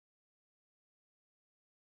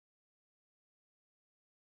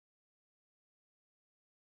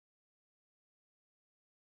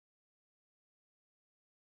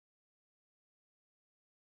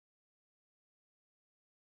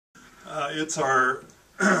It's our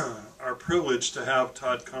our privilege to have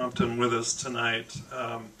Todd Compton with us tonight,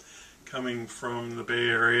 coming from the Bay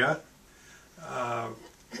Area.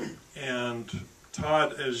 And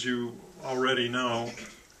Todd, as you already know,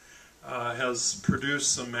 has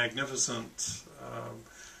produced some magnificent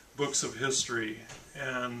books of history,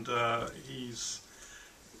 and he's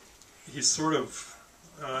sort of,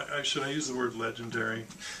 should I use the word legendary?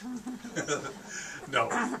 No,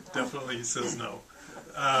 definitely he says no.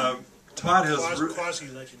 Todd has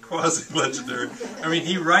quasi-legendary. Quasi-legendary. I mean,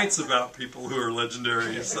 he writes about people who are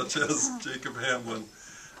legendary, such as Jacob Hamblin,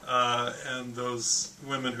 and those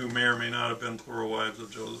women who may or may not have been plural wives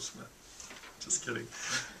of Joseph Smith. Just kidding.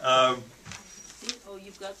 Oh,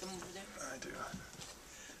 you've got them over there? I do.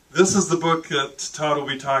 This is the book that Todd will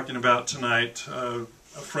be talking about tonight, A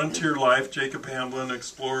Frontier Life, Jacob Hamblin,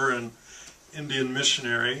 Explorer and Indian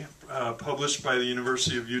Missionary, published by the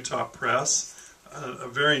University of Utah Press. A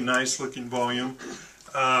very nice looking volume.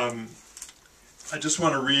 I just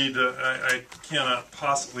want to read, I cannot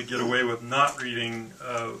possibly get away with not reading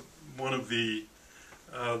one of the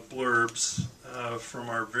blurbs from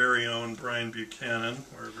our very own Brian Buchanan,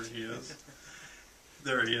 wherever he is.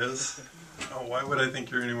 There he is. Oh, why would I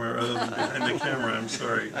think you're anywhere other than behind the camera? I'm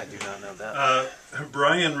sorry. I do not know that.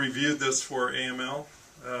 Brian reviewed this for AML,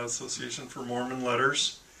 Association for Mormon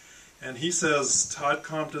Letters. And he says, Todd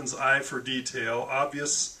Compton's eye for detail,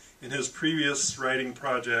 obvious in his previous writing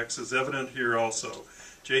projects, is evident here also.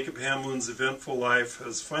 Jacob Hamblin's eventful life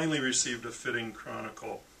has finally received a fitting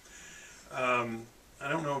chronicle. I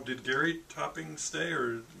don't know, did Gary Topping stay,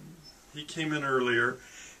 or he came in earlier?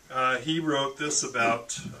 He wrote this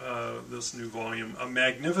about this new volume, a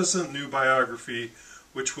magnificent new biography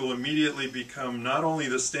which will immediately become not only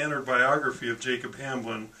the standard biography of Jacob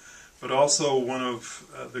Hamblin, but also one of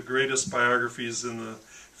the greatest biographies in the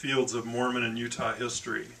fields of Mormon and Utah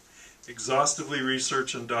history, exhaustively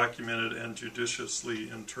researched and documented and judiciously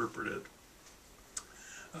interpreted.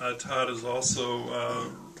 Todd is also a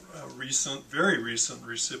very recent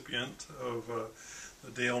recipient of the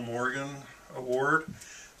Dale Morgan Award.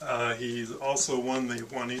 He also won the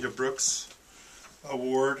Juanita Brooks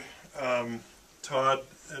Award. Todd,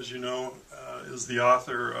 as you know, is the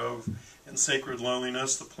author of In Sacred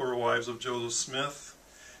Loneliness, The Plural Wives of Joseph Smith,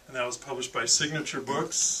 and that was published by Signature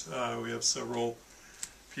Books. We have several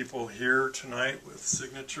people here tonight with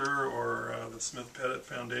Signature or the Smith Pettit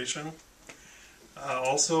Foundation.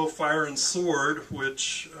 Also Fire and Sword,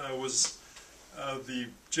 which was the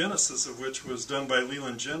genesis of which was done by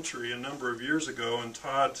Leland Gentry a number of years ago, and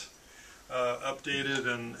Todd updated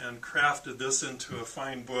and crafted this into a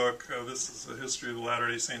fine book. This is the history of the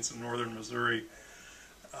Latter-day Saints of Northern Missouri.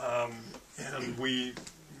 And we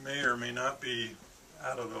may or may not be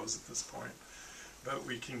out of those at this point, but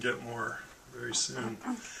we can get more very soon.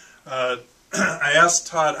 I asked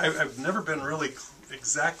Todd, I've never been really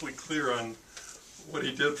exactly clear on what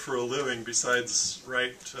he did for a living besides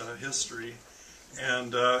write history.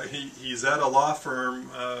 And he's at a law firm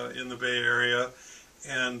in the Bay Area,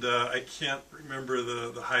 and I can't remember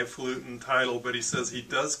the highfalutin title, but he says he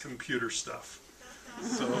does computer stuff.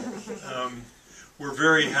 So we're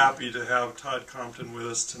very happy to have Todd Compton with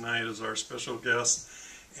us tonight as our special guest,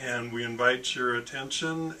 and we invite your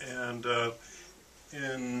attention, and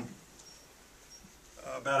in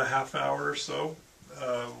about a half hour or so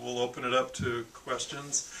we'll open it up to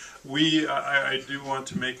questions. I do want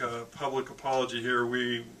to make a public apology here.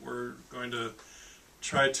 We were going to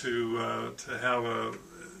try to have a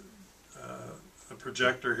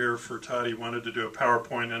projector here for Todd. He wanted to do a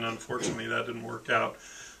PowerPoint, and unfortunately that didn't work out.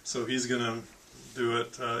 So he's going to do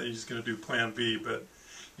it. He's going to do Plan B, but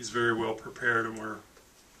he's very well prepared, and we're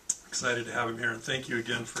excited to have him here. And thank you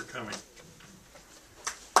again for coming.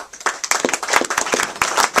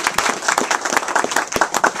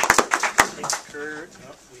 Kurt,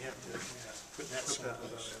 oh, we have to put that somewhere.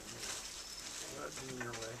 In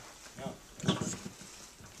your way. No.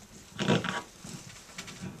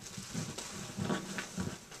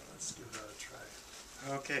 Let's give that a try.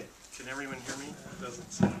 Okay, can everyone hear me? That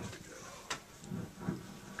doesn't sound too good.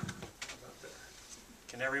 How about there?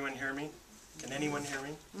 Can everyone hear me? Can anyone hear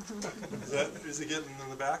me? Is it getting in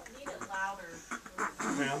the back? Need it louder.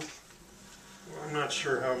 Man? Well, I'm not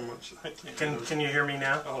sure how much. I can't. Can you hear me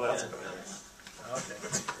now? Oh, that's better. Okay,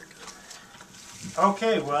 that's very good.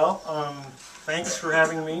 Okay, well, thanks for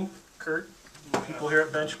having me, Kurt, and people here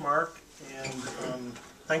at Benchmark, and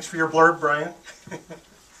thanks for your blurb, Brian.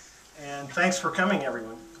 And thanks for coming,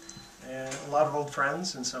 everyone. And a lot of old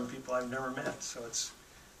friends and some people I've never met, so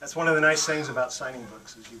that's one of the nice things about signing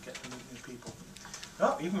books is you get to meet new people.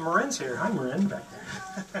 Oh, even Marin's here. Hi, Marin, back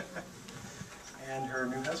there. and her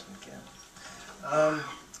new husband can.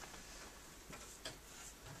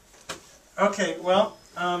 Okay, well,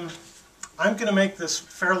 I'm going to make this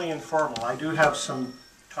fairly informal. I do have some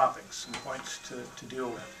topics, some points to deal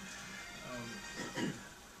with.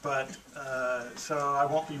 So I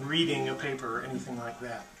won't be reading a paper or anything like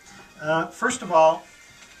that. First of all,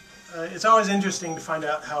 it's always interesting to find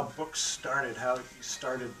out how books started, how you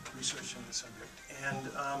started researching the subject. And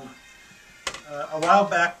a while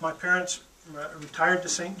back, my parents retired to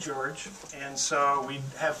St. George, and so we'd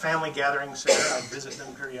have family gatherings there. I'd visit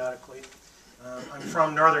them periodically. I'm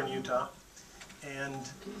from northern Utah, and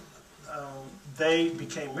they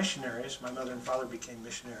became missionaries. My mother and father became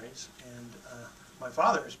missionaries, and my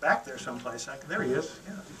father is back there someplace. There he is.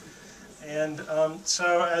 Yeah. And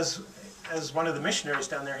so as one of the missionaries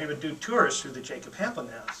down there, he would do tours through the Jacob Hamblin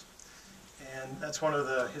house, and that's one of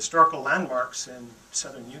the historical landmarks in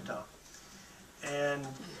southern Utah. And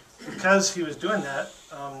because he was doing that,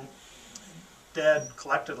 Dad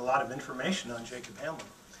collected a lot of information on Jacob Hamblin,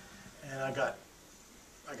 and I got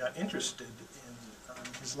interested in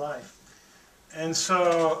his life. And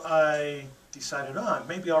so I decided,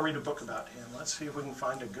 maybe I'll read a book about him. Let's see if we can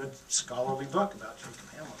find a good scholarly book about Jacob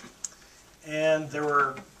Hamblin. And there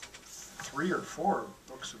were 3 or 4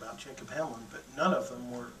 books about Jacob Hamblin, but none of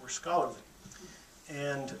them were scholarly.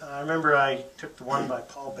 And I remember I took the one by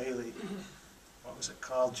Paul Bailey. What was it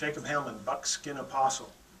called? Jacob Hamblin, Buckskin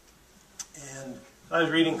Apostle. And I was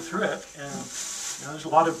reading through it, and there's a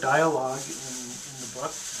lot of dialogue in the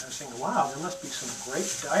book. And I was thinking, wow, there must be some great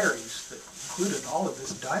diaries that included all of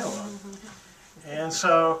this dialogue. And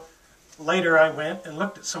so later I went and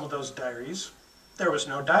looked at some of those diaries. There was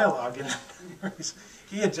no dialogue in the diaries.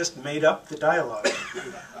 He had just made up the dialogue.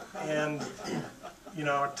 And,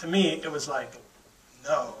 to me, it was like,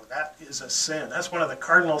 no, that is a sin. That's one of the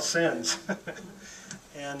cardinal sins.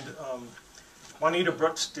 And Juanita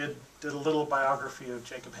Brooks did a little biography of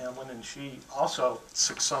Jacob Hamblin, and she also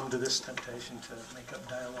succumbed to this temptation to make up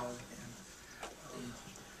dialogue. And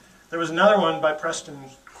there was another one by Preston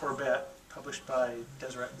Corbett, published by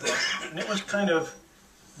Deseret Book, and it was kind of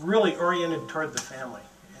really oriented toward the family,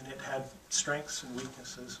 and it had strengths and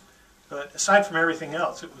weaknesses. But aside from everything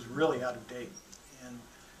else, it was really out of date. And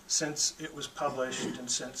since it was published, and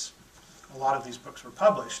since a lot of these books were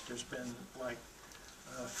published, there's been like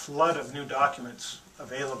a flood of new documents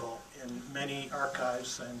available in many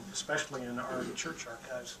archives, and especially in our church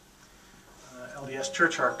archives, LDS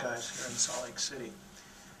Church Archives here in Salt Lake City.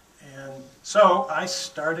 And so I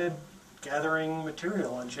started gathering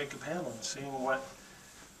material on Jacob Hamblin, seeing what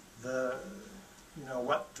the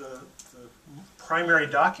primary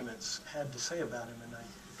documents had to say about him. And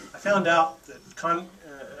I found out that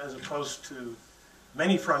as opposed to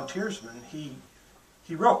many frontiersmen, he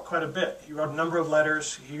wrote quite a bit. He wrote a number of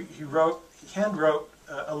letters. He hand-wrote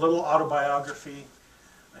a little autobiography.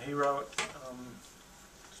 He wrote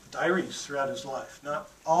diaries throughout his life. Not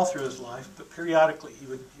all through his life, but periodically he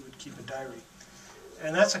would keep a diary.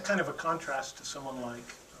 And that's a kind of a contrast to someone like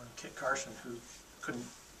Kit Carson, who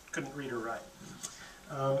couldn't read or write.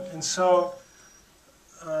 And so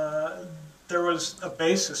there was a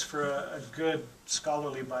basis for a good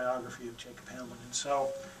scholarly biography of Jacob Hamblin. And so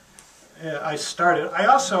I started. I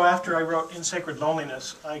also, after I wrote In Sacred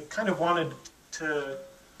Loneliness, I kind of wanted to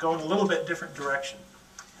go in a little bit different direction.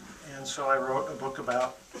 And so I wrote a book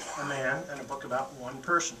about a man and a book about one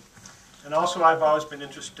person. And also I've always been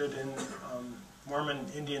interested in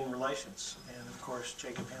Mormon-Indian relations. And of course,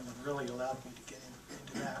 Jacob Hamblin really allowed me to get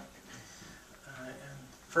into that. And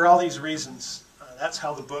for all these reasons, that's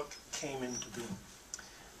how the book came into being.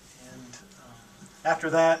 And after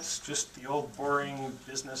that, it's just the old boring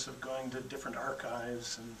business of going to different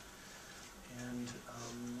archives and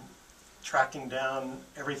tracking down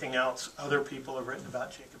everything else other people have written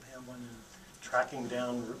about Jacob Hamblin, and tracking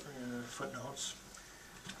down footnotes,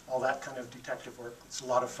 all that kind of detective work. It's a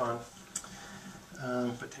lot of fun,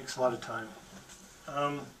 but takes a lot of time.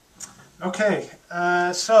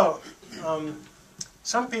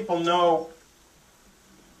 Some people know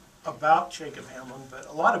about Jacob Hamblin, but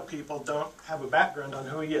a lot of people don't have a background on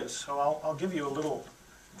who he is. So I'll give you a little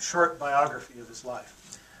short biography of his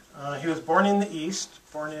life. He was born in the East,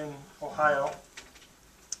 born in Ohio,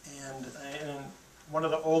 and one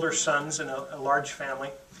of the older sons in a large family.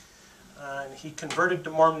 And he converted to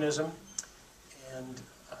Mormonism, and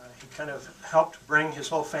he kind of helped bring his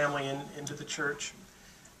whole family into the church.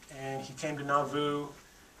 And he came to Nauvoo,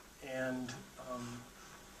 and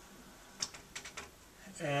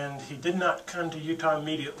he did not come to Utah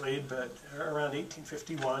immediately, but around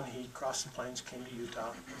 1851 he crossed the plains, came to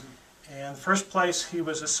Utah. And the first place he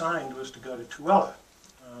was assigned was to go to Tooele,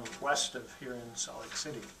 west of here in Salt Lake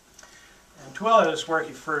City. And Tooele is where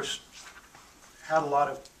he first had a lot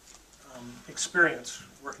of experience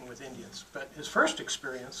working with Indians. But his first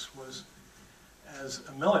experience was as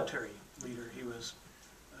a military leader. He was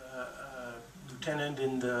a lieutenant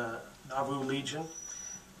in the Nauvoo Legion.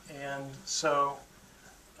 And so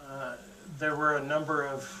there were a number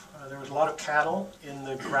of, there was a lot of cattle in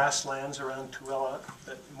the grasslands around Tooele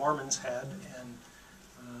that Mormons had, and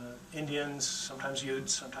Indians, sometimes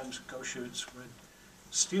Utes, sometimes Goshutes, would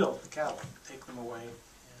steal the cattle, take them away.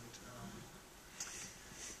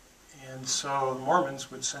 And so the Mormons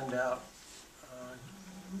would send out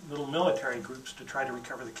little military groups to try to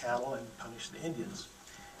recover the cattle and punish the Indians.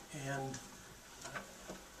 And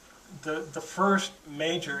the first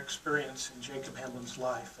major experience in Jacob Hamblin's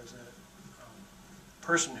life as a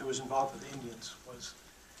person who was involved with the Indians was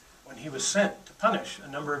when he was sent to punish a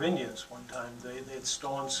number of Indians one time. They had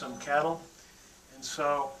stolen some cattle, and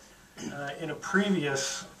so in a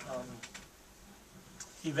previous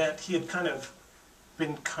event, he had kind of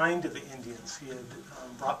been kind to the Indians. He had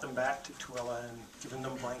brought them back to Tooele and given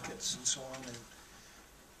them blankets and so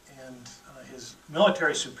on. And his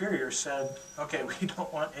military superior said, okay, we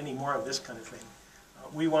don't want any more of this kind of thing.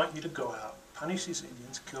 We want you to go out, punish these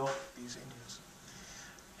Indians, kill these Indians.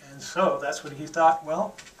 And so that's what he thought,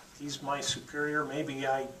 well, he's my superior, maybe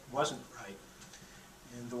I wasn't right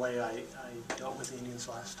in the way I dealt with the Indians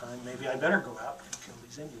last time. Maybe I better go out and kill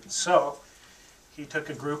these Indians. So he took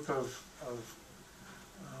a group of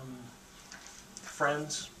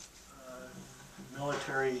friends,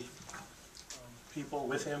 military people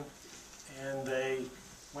with him, and they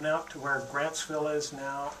went out to where Grantsville is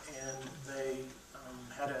now, and they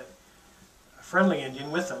had a friendly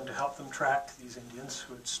Indian with them to help them track these Indians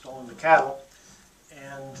who had stolen the cattle.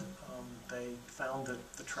 And they found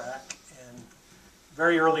the track, and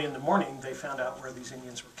very early in the morning they found out where these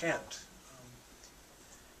Indians were camped.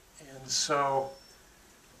 And so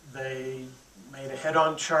they made a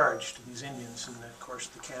head-on charge to these Indians, and of course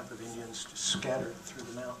the camp of Indians just scattered through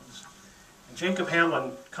the mountains. And Jacob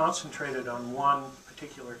Hamblin concentrated on one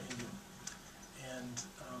particular Indian and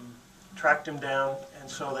tracked him down, and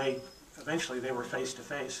so eventually they were face to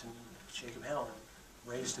face, and Jacob Hamblin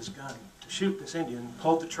raised his gun to shoot this Indian,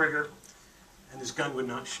 pulled the trigger, and his gun would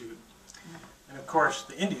not shoot. And of course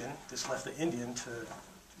the Indian, this left the Indian to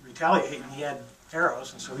retaliate, and he had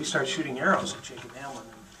arrows, and so he started shooting arrows at Jacob Hamblin.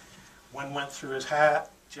 One went through his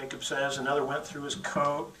hat, Jacob says, another went through his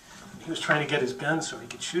coat. He was trying to get his gun so he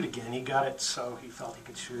could shoot again. He got it so he felt he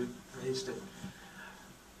could shoot, raised it,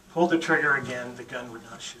 pulled the trigger again, the gun would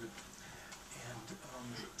not shoot.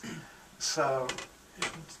 And so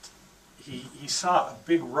he saw a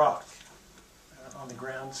big rock on the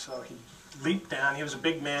ground, so he leaped down. He was a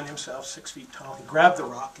big man himself, 6 feet tall. He grabbed the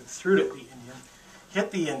rock and threw it at the Indian,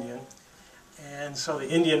 hit the Indian, and so the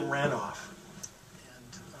Indian ran off.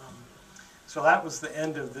 So that was the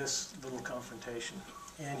end of this little confrontation.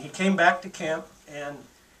 And he came back to camp, and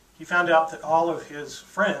he found out that all of his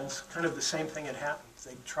friends, kind of the same thing had happened.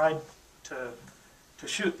 They tried to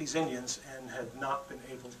shoot these Indians and had not been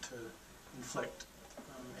able to inflict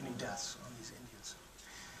any deaths on these Indians.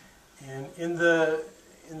 And in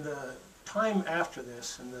the time after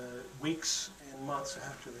this, in the weeks and months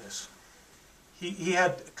after this, he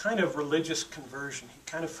had a kind of religious conversion. He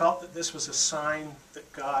kind of felt that this was a sign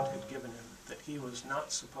that God had given him, that he was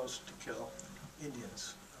not supposed to kill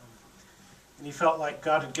Indians. And he felt like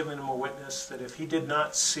God had given him a witness that if he did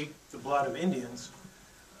not seek the blood of Indians,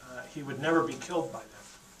 he would never be killed by them.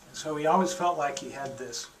 And so he always felt like he had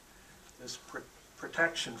this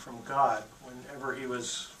protection from God whenever he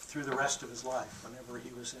was, through the rest of his life, whenever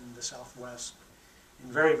he was in the Southwest,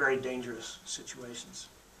 in very, very dangerous situations.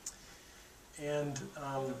 And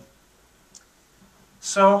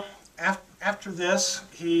so after this,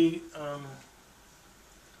 he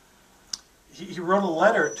wrote a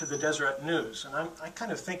letter to the Deseret News, and I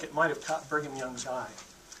kind of think it might have caught Brigham Young's eye.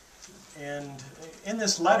 And in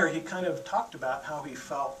this letter, he kind of talked about how he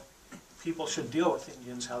felt people should deal with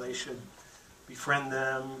Indians, how they should befriend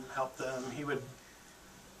them, help them. He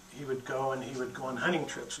would go on hunting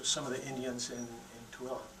trips with some of the Indians in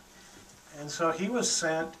Tooele. And so he was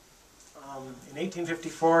sent, in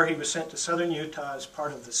 1854, he was sent to southern Utah as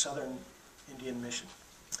part of the Southern Indian Mission.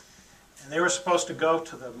 And they were supposed to go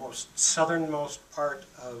to the most southernmost part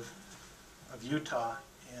of Utah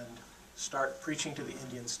and start preaching to the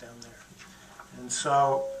Indians down there. And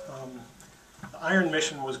so the Iron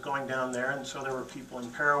Mission was going down there, and so there were people in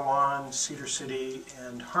Parowan, Cedar City,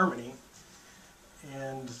 and Harmony.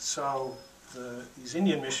 And so these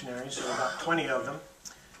Indian missionaries, there were about 20 of them,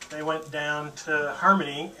 they went down to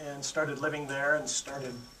Harmony and started living there and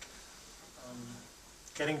started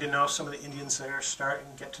getting to know some of the Indians there,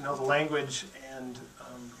 get to know the language, and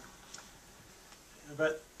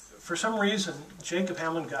but for some reason, Jacob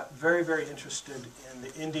Hamblin got very, very interested in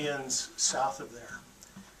the Indians south of there,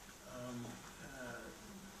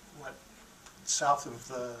 south of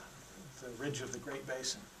the ridge of the Great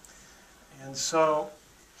Basin. And so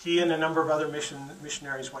he and a number of other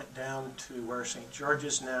missionaries went down to where St. George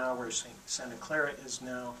is now, where Santa Clara is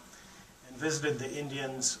now, and visited the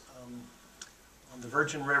Indians on the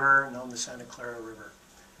Virgin River and on the Santa Clara River.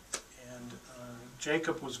 And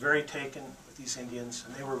Jacob was very taken with these Indians,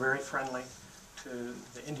 and they were very friendly to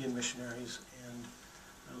the Indian missionaries. And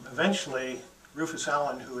eventually, Rufus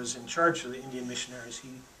Allen, who was in charge of the Indian missionaries, he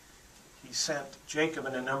sent Jacob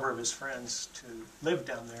and a number of his friends to live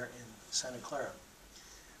down there in Santa Clara.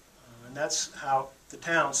 And that's how the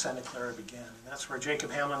town Santa Clara began. And that's where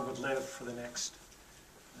Jacob Hamblin would live for the next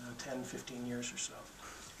 10, 15 years or so.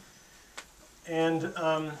 And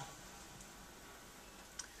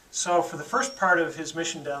so for the first part of his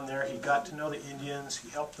mission down there, he got to know the Indians, he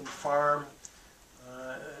helped them farm,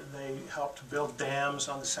 they helped build dams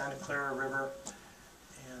on the Santa Clara River.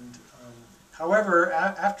 And however,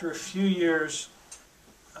 after a few years,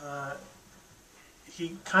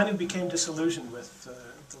 he kind of became disillusioned with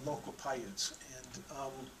the local Paiutes.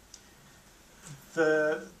 And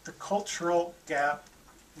the cultural gap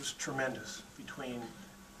was tremendous between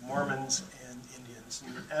Mormons and Indians.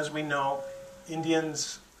 And as we know,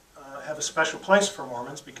 Indians have a special place for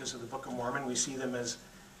Mormons because of the Book of Mormon. We see them as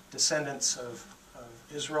descendants of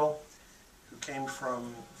Israel who came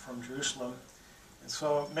from Jerusalem. And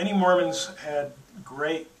so many Mormons had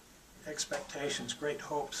great expectations, great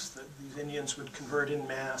hopes that these Indians would convert en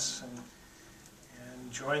masse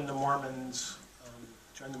and join the Mormons,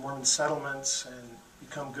 join the Mormon settlements and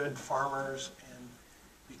become good farmers and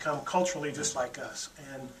become culturally just like us.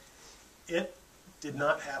 And it did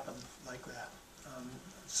not happen like that.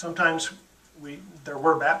 Sometimes there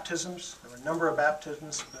were baptisms, there were a number of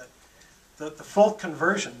baptisms, but the full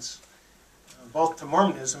conversions, both to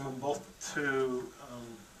Mormonism and both to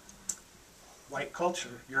white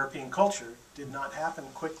culture, European culture, did not happen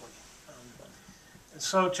quickly. And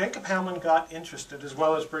so Jacob Hamblin got interested, as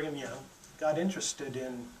well as Brigham Young, got interested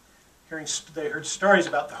in hearing, they heard stories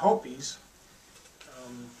about the Hopis,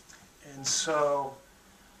 and so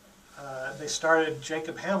they started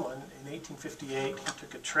Jacob Hamblin in 1858. He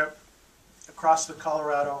took a trip across the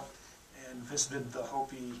Colorado and visited the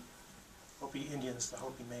Hopi Indians, the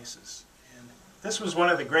Hopi Mesas. And this was one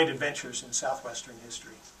of the great adventures in southwestern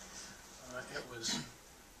history. It was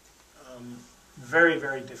very,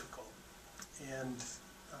 very difficult. And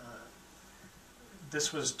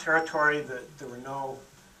this was territory that there were no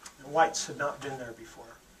whites had not been there before.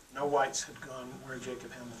 No whites had gone where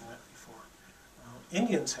Jacob Hamblin went before.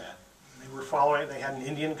 Indians had. They were following, they had an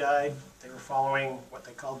Indian guide. They were following what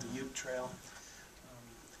they called the Ute Trail.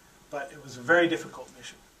 But it was a very difficult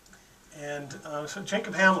mission. And so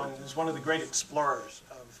Jacob Hamblin is one of the great explorers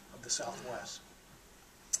of the Southwest.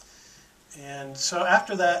 And so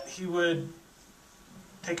after that, he would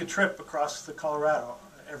take a trip across the Colorado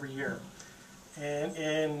every year. And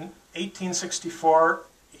in 1864,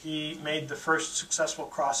 he made the first successful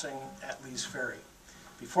crossing at Lee's Ferry.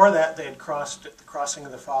 Before that, they had crossed at the Crossing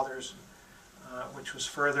of the Fathers, which was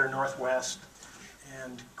further northwest.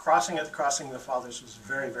 And crossing at the Crossing of the Fathers was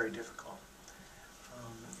very, very difficult.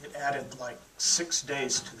 It added like 6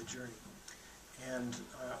 days to the journey. And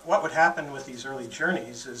what would happen with these early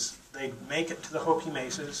journeys is they'd make it to the Hopi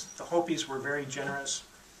Mesas. The Hopis were very generous,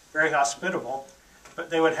 very hospitable, but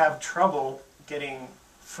they would have trouble getting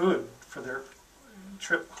food for their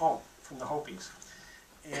trip home from the Hopis.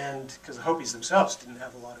 And because the Hopis themselves didn't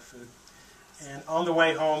have a lot of food. And on the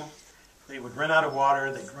way home, they would run out of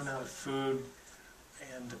water, they'd run out of food,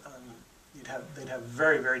 and they'd have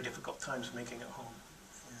very, very difficult times making it home.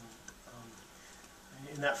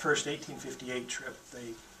 And in that first 1858 trip,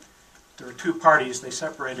 there were two parties. They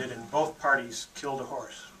separated, and both parties killed a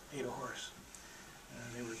horse, ate a horse.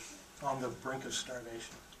 And they were on the brink of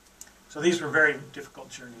starvation. So these were very difficult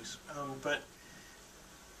journeys. But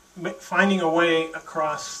finding a way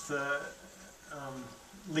across the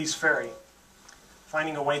Lee's Ferry,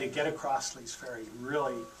 finding a way to get across Lee's Ferry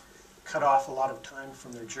really cut off a lot of time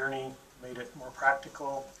from their journey, made it more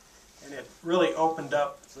practical, and it really opened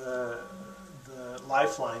up the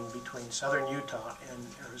lifeline between southern Utah and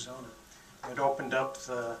Arizona. It opened up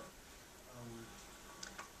the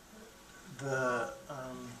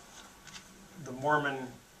Mormon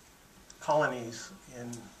colonies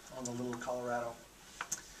on the Little Colorado.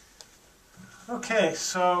 Okay,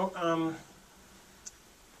 so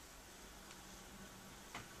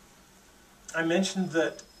I mentioned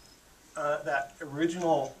that that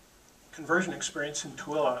original conversion experience in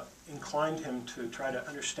Tooele inclined him to try to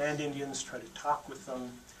understand Indians, try to talk with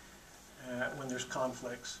them when there's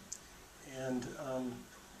conflicts. And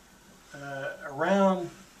around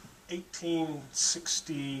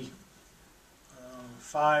 1865,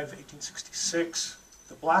 1866,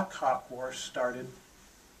 the Black Hawk War started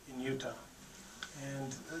in Utah.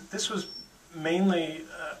 And this was mainly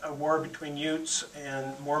a war between Utes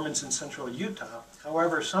and Mormons in central Utah.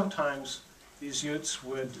 However, sometimes these Utes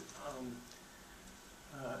would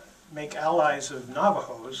make allies of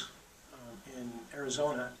Navajos in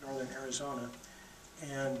Arizona, northern Arizona,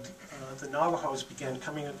 and the Navajos began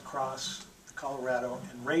coming across the Colorado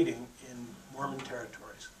and raiding in Mormon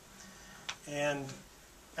territories. And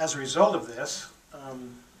as a result of this,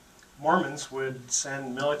 Mormons would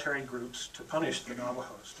send military groups to punish the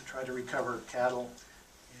Navajos, to try to recover cattle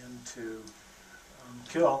and to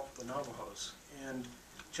kill the Navajos. And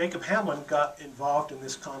Jacob Hamblin got involved in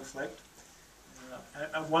this conflict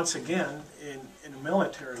once again in a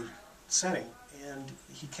military setting, and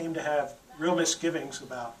he came to have real misgivings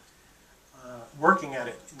about working at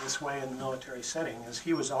it in this way in the military setting, as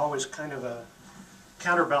he was always kind of a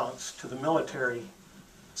counterbalance to the military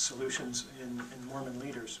solutions in Mormon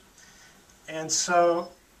leaders. And so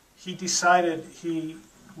he decided he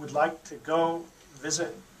would like to go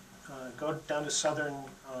visit, go down to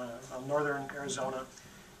northern Arizona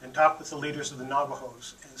and talk with the leaders of the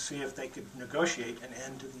Navajos and see if they could negotiate an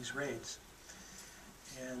end to these raids.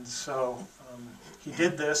 And so he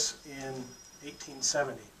did this in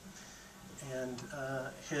 1870. And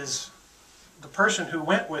the person who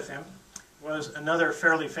went with him was another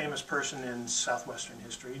fairly famous person in southwestern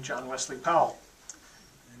history, John Wesley Powell.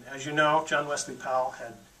 And as you know, John Wesley Powell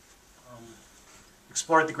had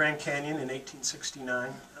explored the Grand Canyon in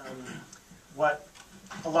 1869. What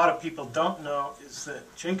a lot of people don't know is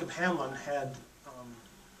that Jacob Hamblin had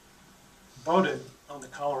boated on the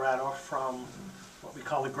Colorado from what we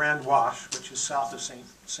call the Grand Wash, which is south of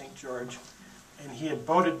St. George, and he had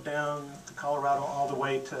boated down the Colorado all the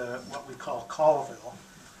way to what we call Colville,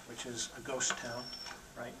 which is a ghost town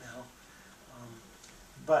right now.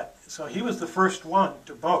 So he was the first one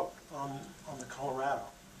to boat on the Colorado.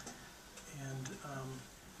 And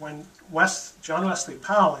when John Wesley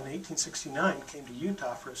Powell in 1869 came to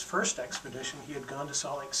Utah for his first expedition, he had gone to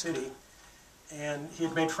Salt Lake City, and he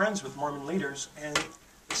had made friends with Mormon leaders, and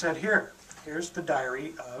he said, here's the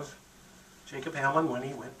diary of Jacob Hamblin when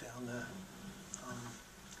he went down the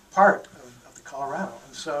part of the Colorado.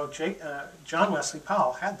 And so John Wesley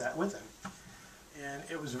Powell had that with him. And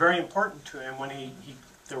it was very important to him when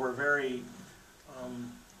there were very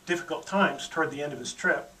difficult times toward the end of his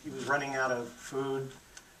trip. He was running out of food.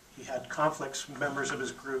 He had conflicts with members of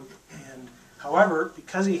his group. And however,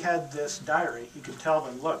 because he had this diary, he could tell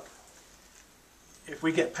them, look, if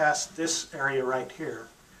we get past this area right here,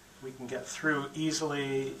 we can get through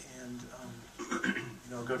easily and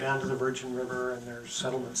go down to the Virgin River, and there's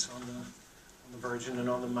settlements on the Virgin and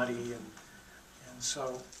on the Muddy. And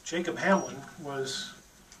so Jacob Hamblin was,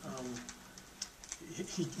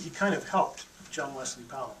 he kind of helped John Wesley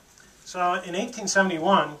Powell. So in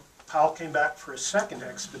 1871, Powell came back for a second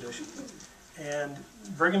expedition. And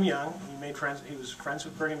Brigham Young, he was friends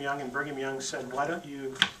with Brigham Young, and Brigham Young said, why don't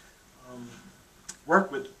you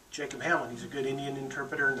work with Jacob Hamblin? He's a good Indian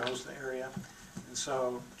interpreter, knows the area. And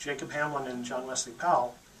so Jacob Hamblin and John Wesley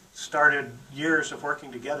Powell started years of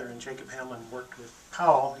working together, and Jacob Hamblin worked with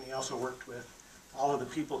Powell, and he also worked with all of the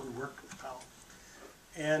people who worked with Powell.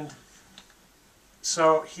 And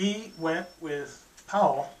so he went with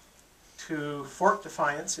Powell to Fort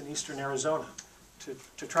Defiance in eastern Arizona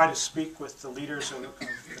to try to speak with the leaders of the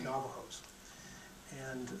Navajos.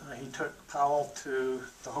 And he took Powell to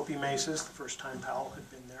the Hopi Mesas, the first time Powell had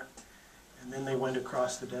been there. And then they went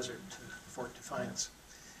across the desert to Fort Defiance.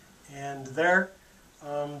 And there,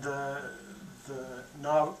 the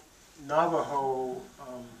Navajo,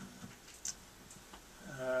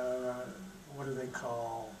 what do they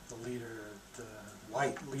call the leader, the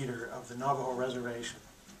white leader of the Navajo reservation?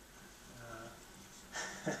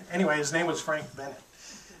 Anyway, his name was Frank Bennett.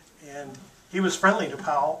 And he was friendly to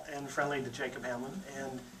Powell and friendly to Jacob Hamblin,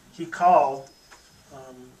 and he called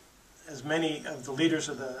as many of the leaders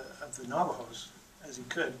of the Navajos as he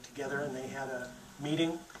could together, and they had a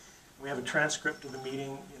meeting. We have a transcript of the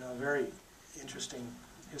meeting, a very interesting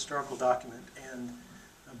historical document. And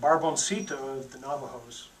Barboncito of the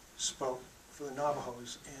Navajos spoke for the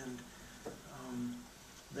Navajos, and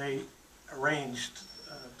they arranged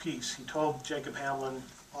peace. He told Jacob Hamblin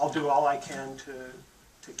I'll do all I can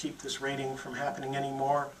to keep this raiding from happening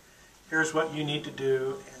anymore. Here's what you need to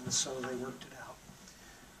do, and so they worked it out.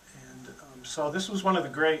 And so this was one of the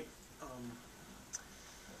great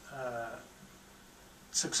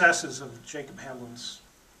successes of Jacob Hamblin's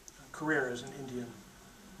career as an Indian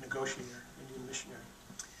negotiator, Indian missionary.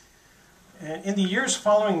 And in the years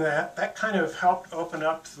following that, that kind of helped open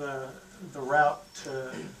up the route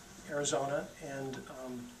to Arizona, and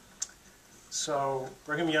so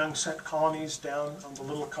Brigham Young sent colonies down on the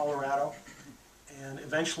Little Colorado, and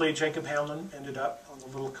eventually Jacob Hamblin ended up on the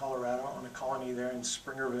Little Colorado on a colony there in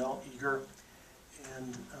Springerville, Eager,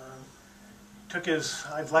 and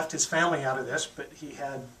I've left his family out of this, but he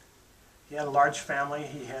had a large family.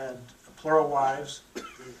 He had plural wives,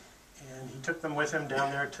 and he took them with him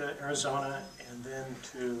down there to Arizona and then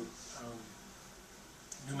to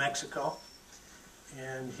New Mexico.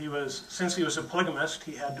 And since he was a polygamist,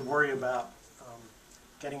 he had to worry about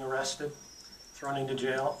getting arrested, thrown into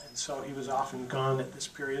jail, and so he was often gone at this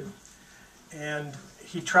period. And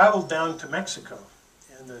he traveled down to Mexico,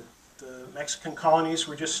 and the Mexican colonies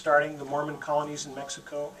were just starting, the Mormon colonies in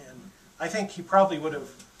Mexico, and I think he probably would have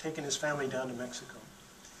taken his family down to Mexico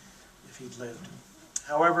if he'd lived.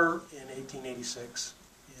 However, in 1886,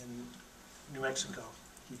 in New Mexico,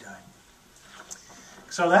 he died.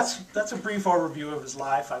 So that's a brief overview of his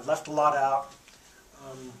life. I've left a lot out,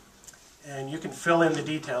 and you can fill in the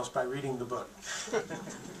details by reading the book.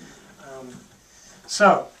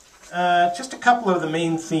 Just a couple of the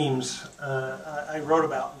main themes I wrote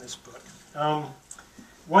about in this book.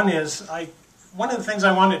 One of the things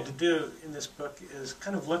I wanted to do in this book is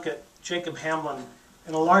kind of look at Jacob Hamblin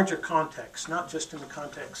in a larger context, not just in the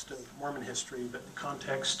context of Mormon history, but the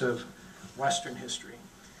context of Western history.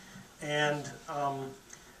 And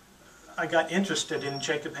I got interested in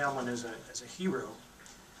Jacob Hamblin as a hero.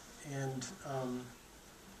 And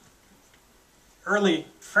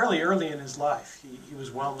fairly early in his life, he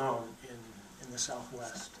was well known in the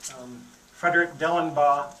Southwest. Frederick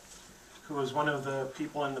Dellenbaugh, who was one of the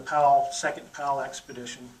people in the second Powell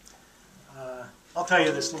expedition, I'll tell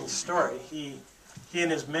you this little story. He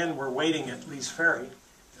and his men were waiting at Lee's Ferry.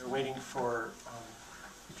 They were waiting for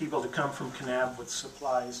people to come from Kanab with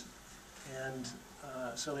supplies. And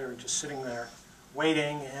so they were just sitting there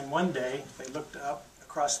waiting. And one day they looked up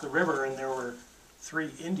across the river, and there were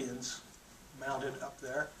 3 Indians mounted up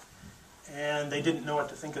there. And they didn't know what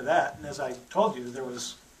to think of that. And as I told you, there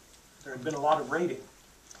had been a lot of raiding.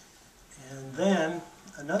 And then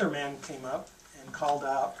another man came up and called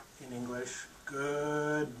out in English,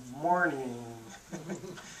 "Good morning."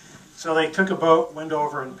 So they took a boat, went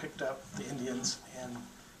over and picked up the Indians and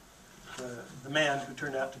the man who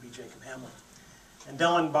turned out to be Jacob Hamblin. And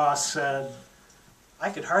Dellenbaugh said,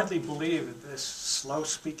 "I could hardly believe that this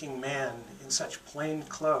slow-speaking man in such plain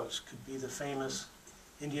clothes could be the famous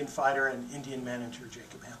Indian fighter and Indian manager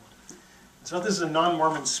Jacob Hamblin." So this is a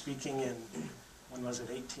non-Mormon speaking in, when was it,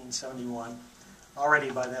 1871.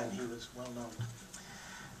 Already by then he was well known.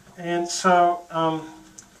 And so,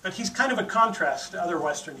 but he's kind of a contrast to other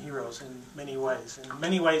Western heroes in many ways. In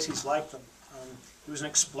many ways he's like them. He was an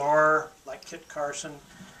explorer like Kit Carson.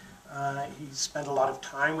 He spent a lot of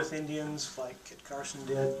time with Indians like Kit Carson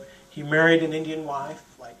did. He married an Indian wife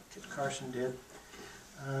like Kit Carson did.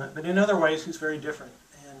 But in other ways he's very different.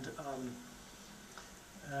 And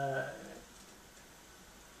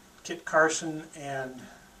Kit Carson and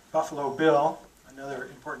Buffalo Bill, another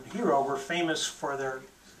important hero, were famous for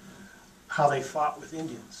how they fought with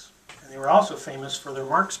Indians. And they were also famous for their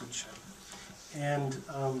marksmanship. And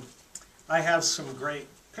I have some great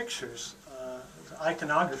pictures,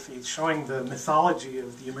 iconography showing the mythology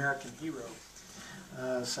of the American hero,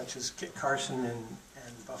 such as Kit Carson and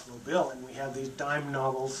Buffalo Bill. And we have these dime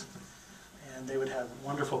novels, and they would have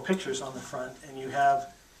wonderful pictures on the front. And you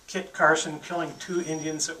have Kit Carson killing 2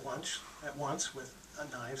 Indians at once with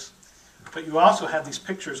knives. But you also have these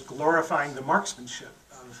pictures glorifying the marksmanship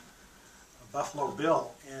of Buffalo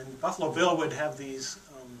Bill. And Buffalo Bill would have these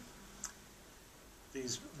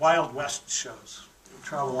Wild West shows. They would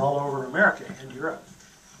travel all over America and Europe.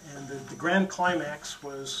 And the grand climax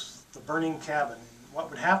was the burning cabin. And what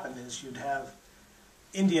would happen is you'd have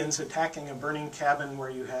Indians attacking a burning cabin where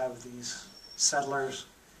you have these settlers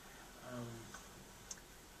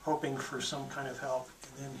hoping for some kind of help.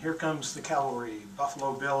 And then here comes the cavalry,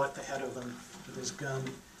 Buffalo Bill at the head of them with his gun.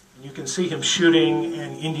 And you can see him shooting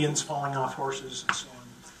and Indians falling off horses and so on.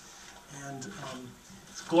 And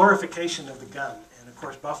it's glorification of the gun. And of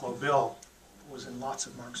course Buffalo Bill was in lots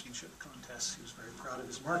of marksmanship contests. He was very proud of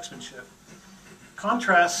his marksmanship.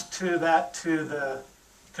 Contrast to that to the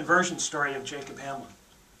conversion story of Jacob Hamblin.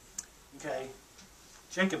 Okay,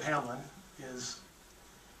 Jacob Hamblin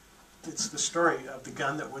it's the story of the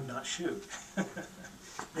gun that would not shoot.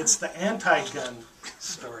 It's the anti-gun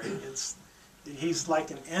story. He's like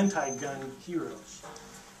an anti-gun hero.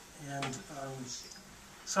 And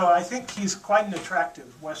so I think he's quite an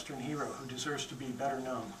attractive Western hero who deserves to be better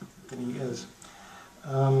known than he is.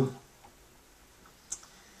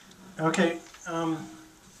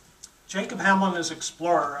 Jacob Hamblin as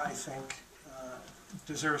explorer, I think,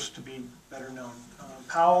 deserves to be better known.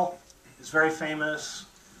 Powell is very famous.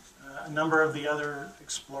 A number of the other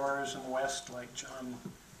explorers in the West, like John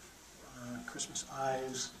Christmas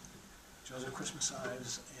Ives, Joseph Christmas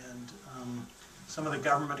Ives, and some of the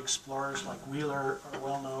government explorers like Wheeler are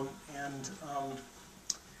well known.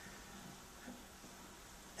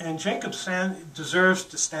 And Jacob deserves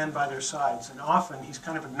to stand by their sides, and often he's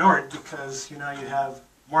kind of ignored because, you know, you have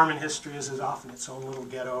Mormon history is often its own little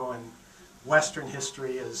ghetto, and Western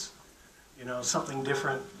history is, you know, something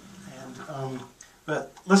different. And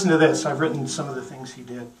but listen to this. I've written some of the things he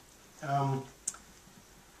did.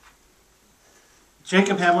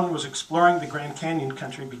 Jacob Hamblin was exploring the Grand Canyon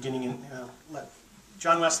country beginning in...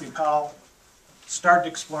 John Wesley Powell started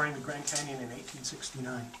exploring the Grand Canyon in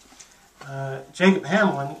 1869. Jacob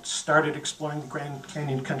Hamblin started exploring the Grand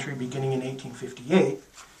Canyon country beginning in 1858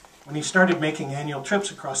 when he started making annual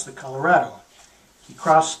trips across the Colorado. He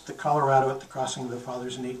crossed the Colorado at the Crossing of the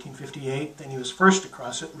Fathers in 1858. Then he was first to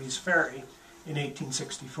cross it, Lee's Ferry, in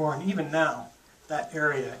 1864. And even now, that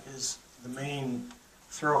area is the main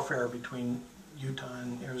thoroughfare between Utah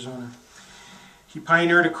and Arizona. He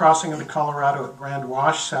pioneered a crossing of the Colorado at Grand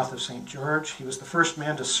Wash, south of St. George. He was the first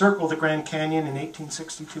man to circle the Grand Canyon in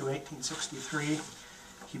 1862, 1863.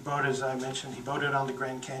 He boated, as I mentioned, he boated on the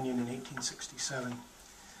Grand Canyon in 1867.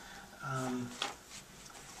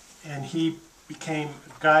 And he became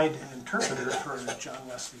a guide and interpreter for John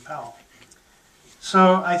Wesley Powell.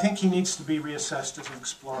 So I think he needs to be reassessed as an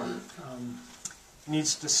explorer. He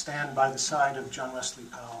needs to stand by the side of John Wesley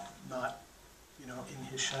Powell, not, you know, in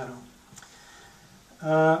his shadow.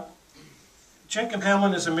 Jacob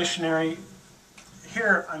Hamblin is a missionary.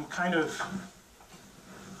 Here I'm kind of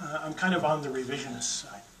on the revisionist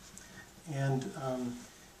side. And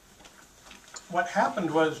what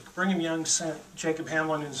happened was Brigham Young sent Jacob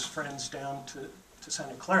Hamblin and his friends down to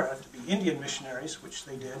Santa Clara to be Indian missionaries, which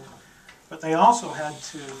they did. But they also had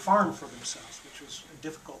to farm for themselves, which was a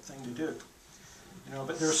difficult thing to do. You know,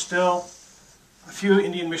 but there were still a few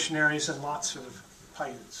Indian missionaries and lots of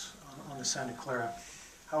Paiutes on the Santa Clara.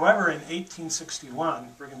 However, in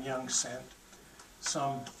 1861, Brigham Young sent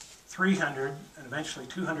some 300 and eventually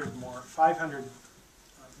 200 more, 500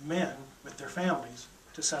 men with their families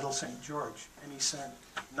to settle St. George. And he sent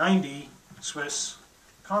 90 Swiss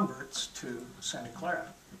converts to Santa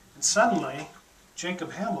Clara. And suddenly,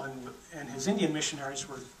 Jacob Hamblin and his Indian missionaries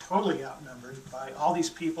were totally outnumbered by all these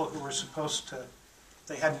people who were supposed to,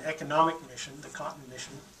 they had an economic mission, the Cotton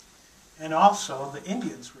Mission, and also the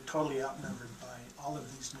Indians were totally outnumbered by all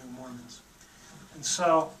of these new Mormons. And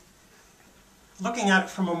so, looking at it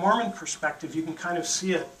from a Mormon perspective, you can kind of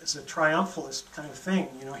see it as a triumphalist kind of thing.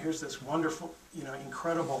 You know, here's this wonderful, you know,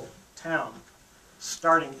 incredible town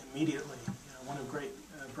starting immediately. You know, one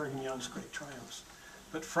of Brigham Young's great triumphs.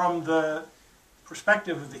 But from the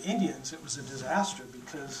perspective of the Indians, it was a disaster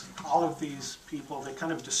because all of these people, they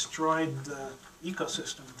kind of destroyed the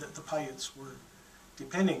ecosystem that the Paiutes were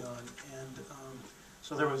depending on. And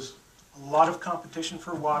so there was a lot of competition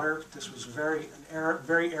for water. This was very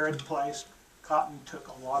arid place. Cotton took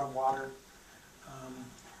a lot of water.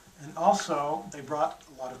 And also, they brought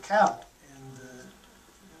a lot of cattle. And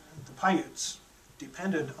the Paiutes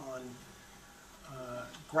depended on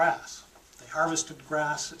grass. They harvested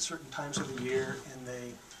grass at certain times of the year, and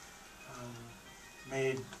they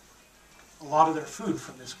made a lot of their food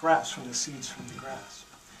from this grass, from the seeds from the grass.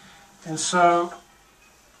 And so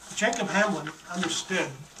Jacob Hamblin understood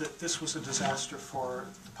that this was a disaster for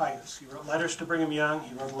the Paiutes. He wrote letters to Brigham Young.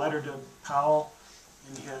 He wrote a letter to Powell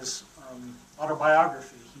in his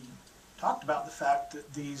autobiography. He talked about the fact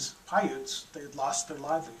that these Paiutes, they had lost their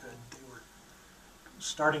livelihood. They were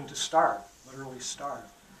starting to starve, literally starve.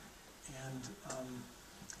 And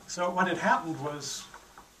so what had happened was,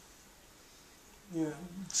 you know,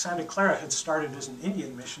 Santa Clara had started as an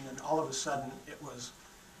Indian mission, and all of a sudden it was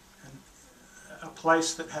a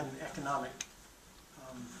place that had an economic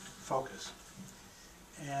focus.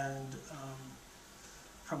 And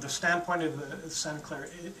from the standpoint of the Santa Clara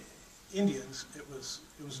Indians, it was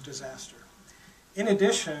a disaster. In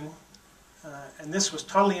addition, and this was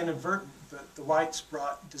totally inadvertent, but the whites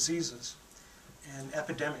brought diseases and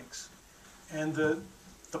epidemics. And the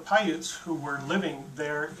Paiutes who were living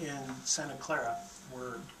there in Santa Clara,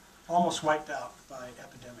 were almost wiped out by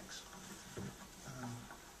epidemics.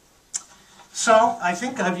 So I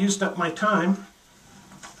think I've used up my time.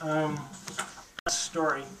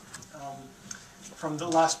 Story from the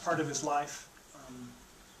last part of his life.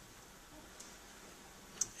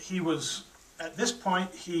 He was, at this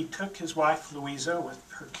point, he took his wife Louisa with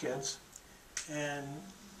her kids and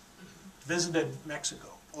visited Mexico,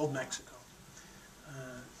 old Mexico.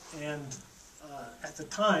 At the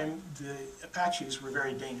time, the Apaches were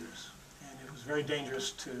very dangerous, and it was very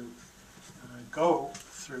dangerous to go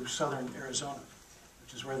through southern Arizona,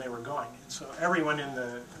 which is where they were going. And so everyone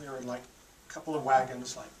there were like a couple of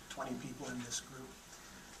wagons, like 20 people in this group,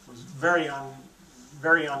 was very on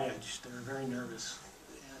edge. They were very nervous.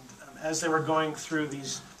 And as they were going through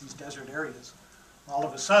these desert areas, all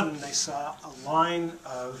of a sudden they saw a line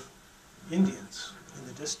of Indians in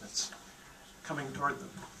the distance coming toward them.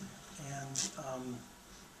 And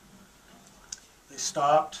they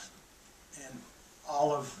stopped, and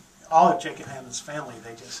all of Jacob Hamlin's family,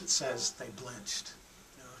 it says they blinched,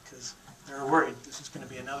 because they were worried this is going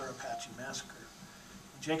to be another Apache massacre.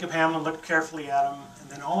 And Jacob Hamlin looked carefully at them, and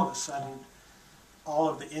then all of a sudden, all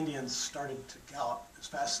of the Indians started to gallop as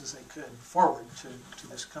fast as they could forward to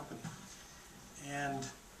this company. And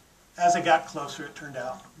as they got closer, it turned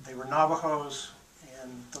out they were Navajos,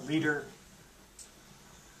 and the leader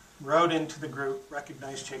rode into the group,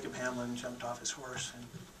 recognized Jacob Hamlin, jumped off his horse, and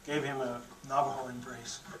gave him a Navajo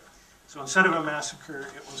embrace. So instead of a massacre,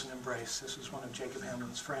 it was an embrace. This was one of Jacob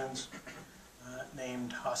Hamlin's friends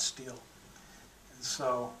named Haas Steele. And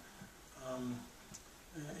so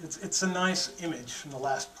it's a nice image from the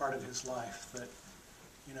last part of his life that,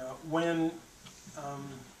 when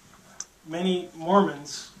many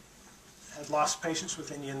Mormons had lost patience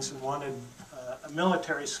with Indians and wanted a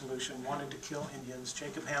military solution, wanted to kill Indians,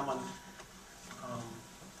 Jacob Hamlin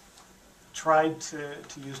tried to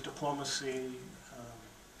use diplomacy,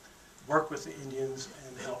 work with the Indians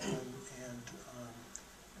and help them. And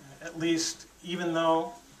at least, even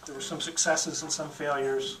though there were some successes and some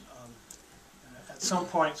failures, at some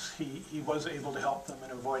points he was able to help them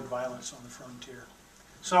and avoid violence on the frontier.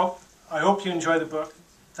 So I hope you enjoy the book.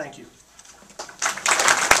 Thank you.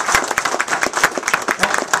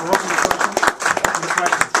 We're open to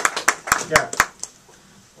questions. Yeah.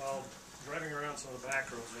 Well, driving around some of the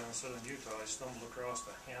back roads down in southern Utah, I stumbled across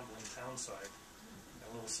the Hamblin town site,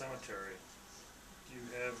 a little cemetery. Do you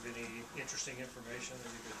have any interesting information that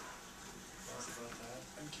you could talk about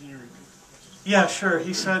that? Can you repeat the question? Yeah, sure.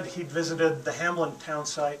 He said he'd visited the Hamblin town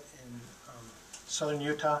site in southern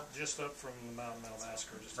Utah. Just up from the Mountain Meadow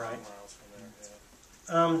Massacre, just a Right. few miles from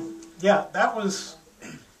there. Yeah, that was,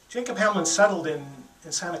 Jacob Hamlin settled in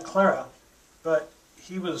Santa Clara, but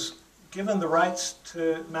he was given the rights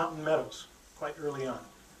to Mountain Meadows quite early on.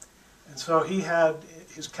 And so he had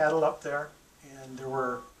his cattle up there, and there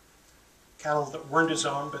were cattle that weren't his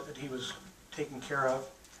own, but that he was taking care of.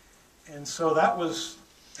 And so that was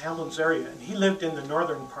Hamlin's area, and he lived in the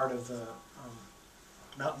northern part of the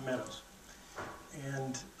Mountain Meadows.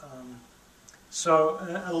 And so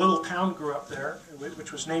a little town grew up there,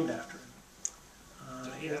 which was named after him.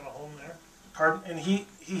 Did he have a home there? Pardon? And he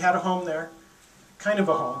had a home there, kind of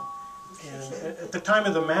a home. And at the time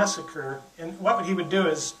of the massacre, and what he would do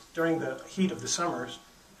is, during the heat of the summers,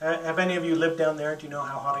 have any of you lived down there? Do you know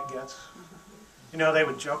how hot it gets? They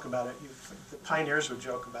would joke about it. The pioneers would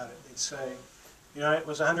joke about it. They'd say, it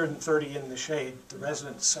was 130 in the shade. The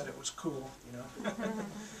residents said it was cool,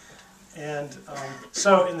 And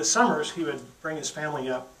so in the summers, he would bring his family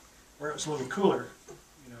up where it was a little cooler,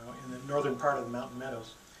 in the northern part of the Mountain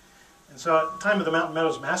Meadows. And so at the time of the Mountain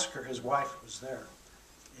Meadows massacre, his wife was there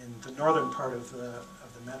in the northern part of the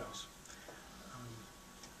meadows.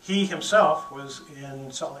 He himself was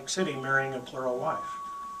in Salt Lake City marrying a plural wife.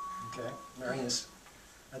 Okay, marrying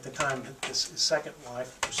at the time his second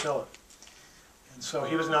wife, Priscilla. And so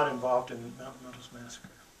he was not involved in the Mountain Meadows massacre.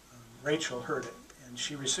 Rachel heard it, and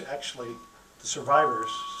she actually, the survivors,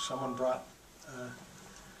 someone brought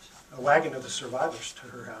a wagon of the survivors to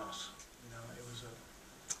her house.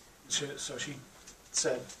 So she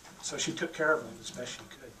said, so she took care of them as best she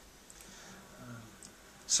could.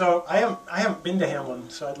 So I haven't been to Hamlin,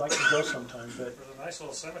 so I'd like to go sometime. But there's a nice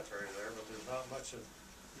little cemetery there, but there's not much of.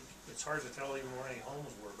 It's hard to tell even where any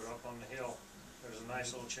homes were, but up on the hill, there's a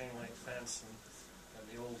nice little chain link fence, and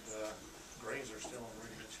the old graves are still in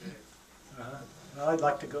really good shape. Well, I'd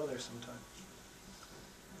like to go there sometime.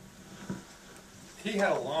 He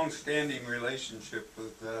had a long-standing relationship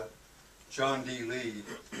with John D. Lee.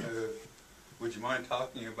 Would you mind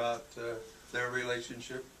talking about their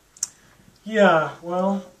relationship? Yeah,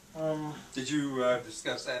 well... Did you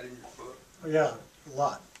discuss that in your book? Yeah. a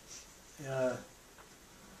lot.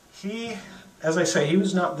 He, as I say, he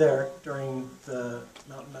was not there during the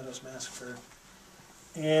Mountain Meadows Massacre.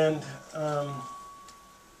 And,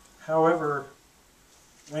 however,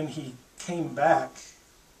 when he came back,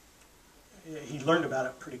 he learned about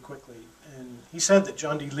it pretty quickly. And he said that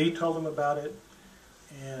John D. Lee told him about it,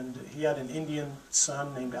 and he had an Indian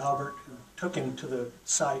son named Albert who took him to the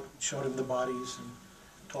site, showed him the bodies, and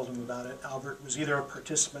told him about it. Albert was either a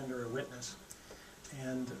participant or a witness.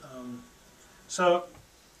 And so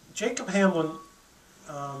Jacob Hamblin,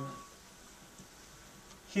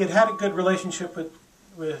 he had had a good relationship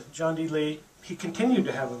with John D. Lee. He continued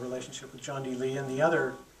to have a relationship with John D. Lee and the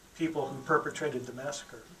other people who perpetrated the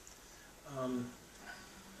massacre.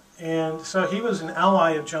 And so he was an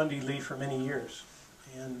ally of John D. Lee for many years.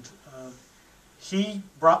 And he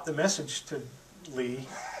brought the message to Lee,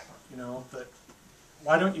 you know, that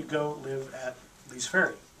why don't you go live at Lee's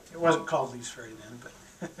Ferry? It wasn't called Lee's Ferry then, but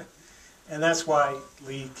and that's why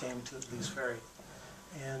Lee came to Lee's Ferry.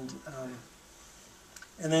 And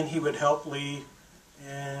then he would help Lee,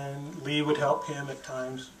 and Lee would help him at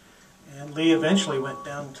times. And Lee eventually went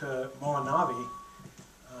down to Moanavi,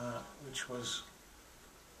 which was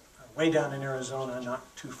way down in Arizona,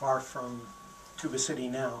 not too far from Tuba City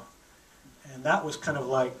now. And that was kind of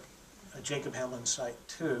like a Jacob Hamblin site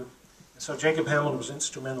too. So Jacob Hamblin was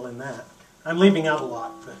instrumental in that. I'm leaving out a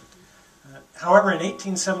lot, but however, in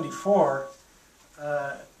 1874,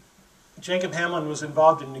 Jacob Hamblin was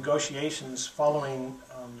involved in negotiations following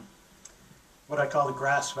what I call the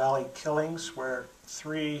Grass Valley killings, where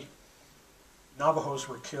 3 Navajos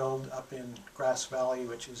were killed up in Grass Valley,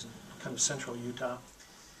 which is in kind of central Utah.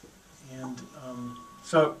 And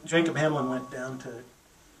so Jacob Hamblin went down to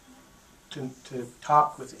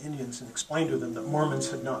talk with the Indians and explain to them that Mormons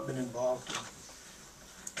had not been involved in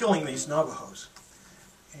killing these Navajos.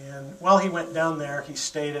 And while he went down there, he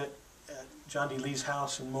stayed at John D. Lee's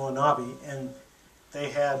house in Moanavi, and they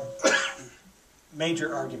had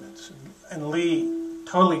major arguments. And Lee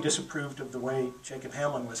totally disapproved of the way Jacob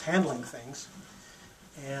Hamblin was handling things.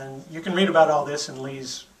 And you can read about all this in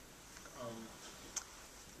Lee's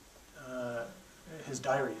his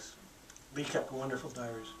diaries. Lee kept wonderful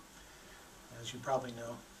diaries, as you probably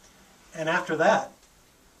know. And after that,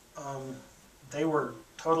 they were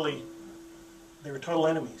total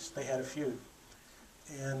enemies. They had a feud.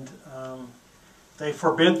 And they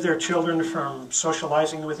forbid their children from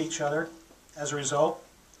socializing with each other. As a result,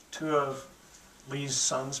 2 of Lee's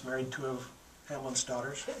sons married 2 of Hamlin's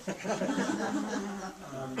daughters.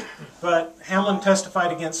 But Hamblin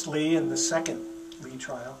testified against Lee in the second Lee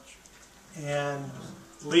trial. And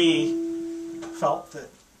Lee felt that,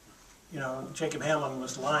 you know, Jacob Hamblin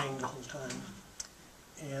was lying the whole time.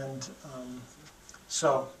 And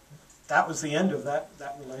so that was the end of that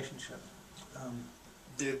relationship.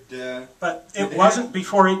 But it wasn't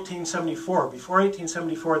before 1874. Before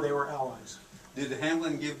 1874, they were allies. Did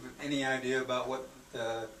Hamblin give any idea about what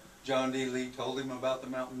John D. Lee told him about the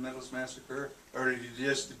Mountain Meadows Massacre? Or did he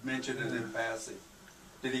just mention it in passing?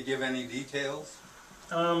 Did he give any details?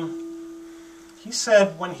 He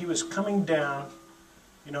said when he was coming down,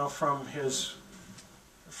 you know, from his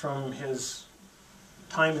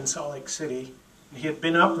time in Salt Lake City, he had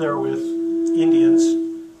been up there with Indians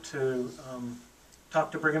to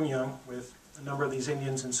talk to Brigham Young with a number of these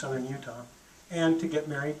Indians in southern Utah, and to get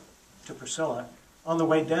married to Priscilla. On the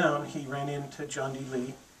way down, he ran into John D.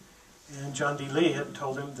 Lee, and John D. Lee had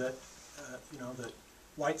told him that, you know, that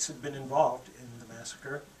whites had been involved in the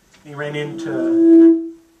massacre. He ran into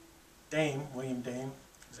William Dame.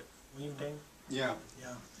 Is it William Dame? Yeah.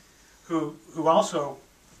 Yeah. Who also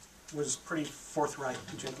was pretty forthright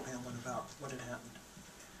to Jacob Hamblin about what had happened.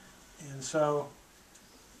 And so,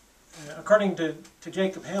 according to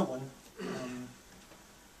Jacob Hamblin,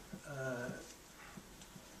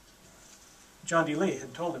 John D. Lee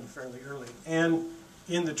had told him fairly early. And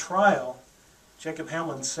in the trial, Jacob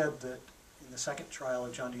Hamblin said that, in the second trial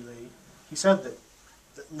of John D. Lee, he said that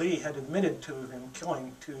Lee had admitted to him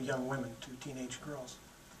killing 2 young women, 2 teenage girls.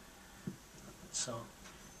 So,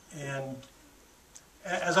 and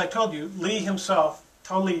as I told you, Lee himself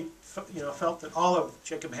totally, you know, felt that all of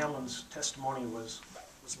Jacob Hamlin's testimony was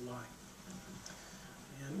a lie.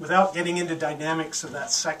 And without getting into dynamics of that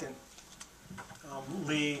second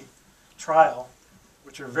Lee trial,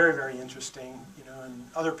 which are very, very interesting, you know, and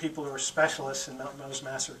other people who are specialists in Mountain Meadows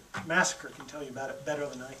Massacre can tell you about it better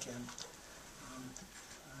than I can.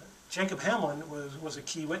 Jacob Hamblin was a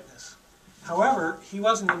key witness. However, he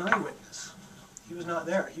wasn't an eyewitness. He was not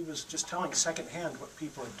there. He was just telling secondhand what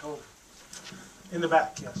people had told him. In the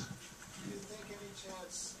back, yes. Do you think there's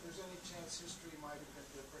any chance history might have been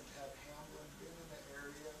different had Hamblin been in the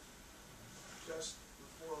just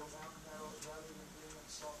before Mountain Meadows rather than being in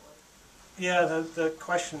Salt Lake? Yeah, the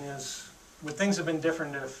question is, would things have been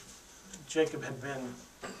different if Jacob had been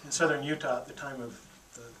in southern Utah at the time of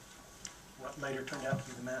what later turned out to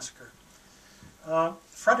be the massacre?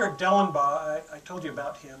 Frederick Dellenbaugh, I told you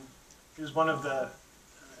about him. He was one of the,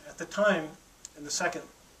 at the time, in the second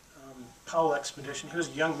Powell expedition, he was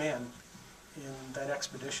a young man in that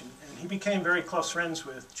expedition, and he became very close friends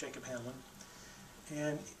with Jacob Hamblin.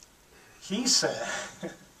 And he said,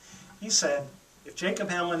 if Jacob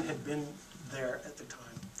Hamblin had been there at the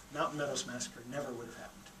time, Mountain Meadows Massacre never would have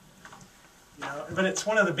happened. You know, but it's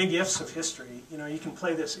one of the big ifs of history. You know, you can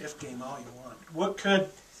play this if game all you want. What could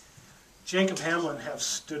Jacob Hamblin have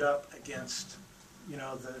stood up against, you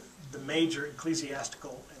know, the major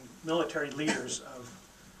ecclesiastical and military leaders of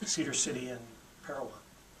Cedar City and Parowa?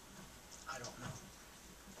 I don't know.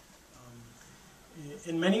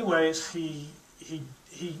 In many ways, he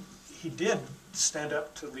did stand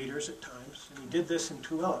up to leaders at times, and he did this in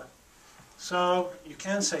Tooele. So you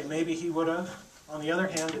can say maybe he would have. On the other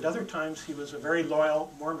hand, at other times, he was a very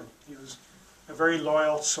loyal Mormon. He was a very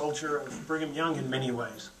loyal soldier of Brigham Young in many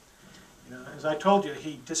ways. You know, as I told you,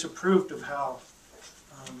 he disapproved of how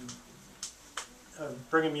of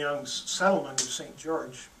Brigham Young's settlement of St.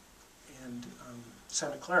 George and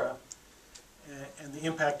Santa Clara, and the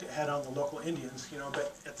impact it had on the local Indians. You know,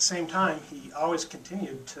 but at the same time, he always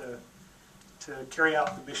continued to carry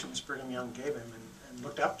out the missions Brigham Young gave him, and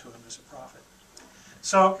looked up to him as a prophet.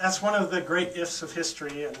 So that's one of the great ifs of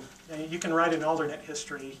history, and you can write an alternate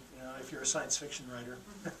history, you know, if you're a science fiction writer.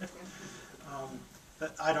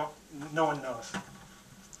 But no one knows.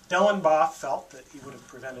 Dellenbaugh felt that he would have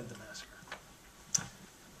prevented the massacre.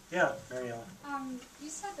 Yeah, Mary Ellen. You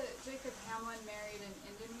said that Jacob Hamblin married an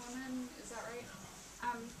Indian woman, is that right?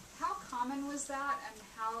 How common was that, and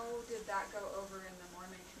how did that go over in the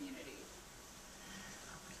Mormon community?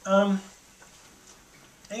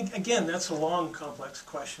 Again, that's a long, complex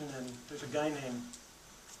question, and there's a guy named,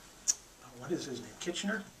 what is his name,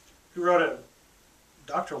 Kitchener, who wrote a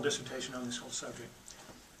doctoral dissertation on this whole subject.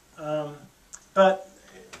 But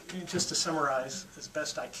just to summarize as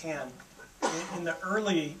best I can, in the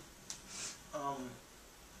early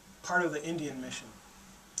part of the Indian mission,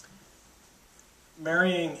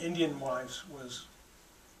 marrying Indian wives was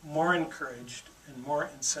more encouraged and more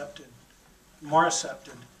accepted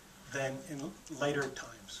than in later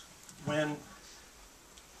times, when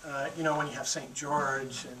you know, when you have St.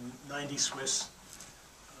 George and 90 Swiss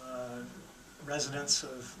residents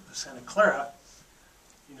of Santa Clara,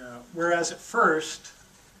 you know, whereas at first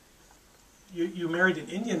you married an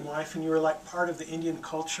Indian wife and you were like part of the Indian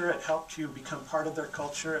culture. It helped you become part of their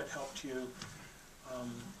culture. It helped you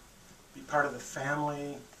be part of the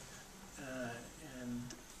family, and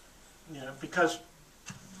you know, because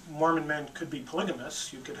Mormon men could be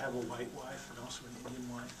polygamous, you could have a white wife and also an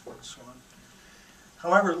Indian wife and so on.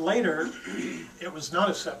 However, later it was not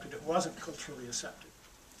accepted. It wasn't culturally accepted.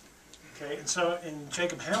 Okay, and so in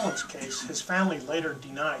Jacob Hamlin's case, his family later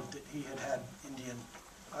denied that he had had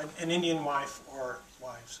an Indian wife or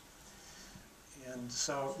wives. And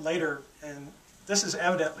so later, and this is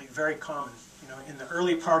evidently very common, you know, in the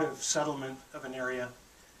early part of settlement of an area,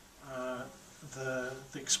 the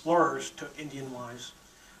explorers took Indian wives,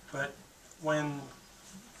 but when,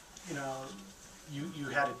 you know, you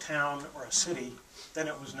had a town or a city, then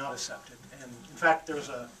it was not accepted. And in fact, there was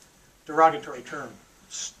a derogatory term,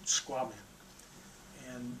 squaw man.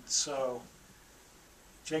 And so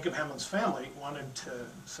Jacob Hamlin's family wanted to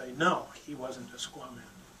say no, he wasn't a squaw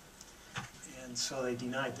man, and so they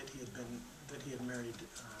denied that he had married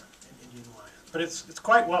an Indian wife. But it's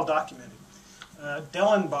quite well documented.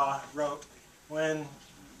 Dellenbaugh wrote, when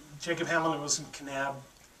Jacob Hamlin was in Kanab,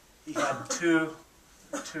 he had two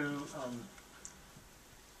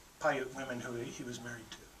Paiute women who he was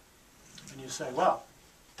married to. And you say, well,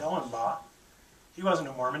 Dellenbaugh, he wasn't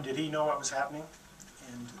a Mormon. Did he know what was happening?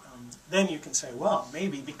 And then you can say, well,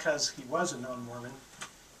 maybe because he was a non-Mormon,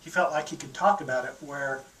 he felt like he could talk about it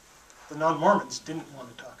where the non-Mormons didn't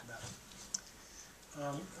want to talk about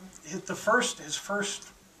it. His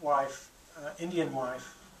first wife, Indian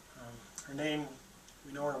wife, her name,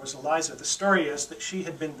 we know her, was Eliza. The story is that she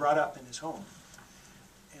had been brought up in his home.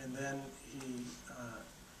 And then he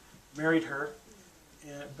married her,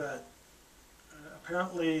 but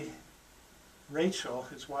apparently Rachel,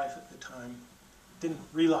 his wife at the time, didn't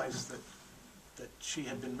realize that she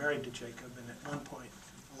had been married to Jacob, and at one point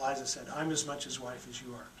Eliza said, "I'm as much his wife as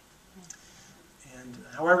you are." And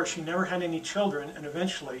however, she never had any children, and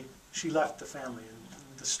eventually she left the family,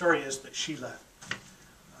 and the story is that she left.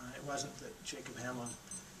 It wasn't that Jacob Hamlin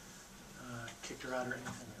kicked her out or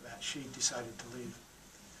anything like that. She decided to leave.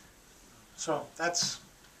 So that's,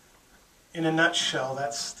 in a nutshell,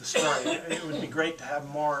 that's the story. It would be great to have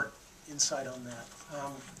more insight on that.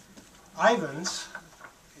 Ivans,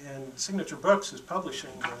 and Signature Books is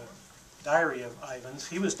publishing the diary of Ivans.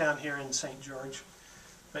 He was down here in St. George,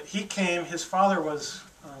 but he came. His father was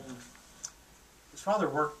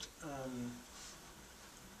worked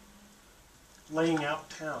laying out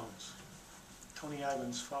towns. Tony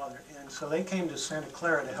Ivans' father, and so they came to Santa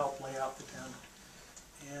Clara to help lay out the town.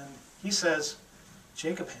 And he says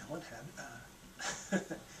Jacob Hamlin had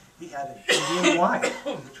he had an Indian wife,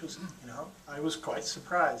 which was, I was quite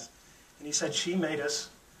surprised. And he said she made us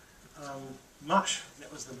mush, and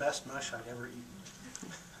it was the best mush I'd ever eaten.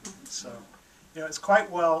 So, it's quite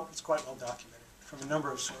well documented from a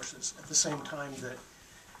number of sources. At the same time that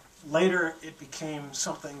later it became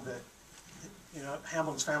something that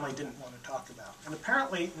Hamblin's family didn't want to talk about. And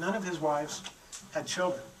apparently none of his wives had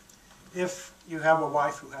children. If you have a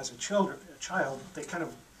wife who has a child, they kind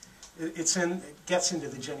of, it gets into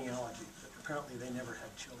the genealogy. But apparently they never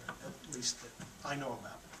had children, at least that I know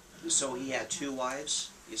about. So he had 2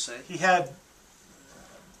 wives, you say? He had,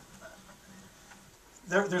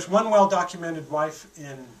 there's one well-documented wife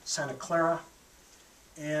in Santa Clara,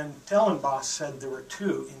 and Tellenboss said there were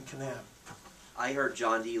 2 in Kanab. I heard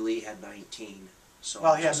John D. Lee had 19. So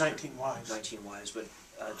Well, he had 19 wives. 19 wives, but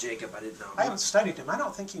Jacob, I didn't know. I haven't studied him. I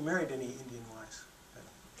don't think he married any Indian wives.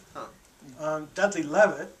 Huh. Dudley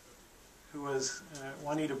Levitt, who was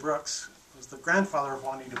Juanita Brooks, was the grandfather of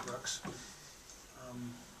Juanita Brooks.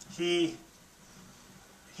 He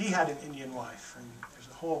had an Indian wife, and there's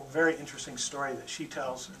a whole very interesting story that she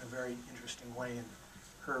tells in a very interesting way in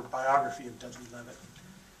her biography of Dudley Levitt,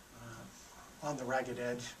 On the Ragged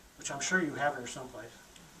Edge, which I'm sure you have here someplace,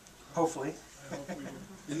 hopefully.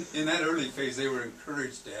 In that early phase, they were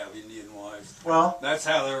encouraged to have Indian wives. Well, That's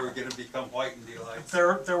how they were going to become white and delights.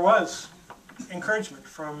 there was encouragement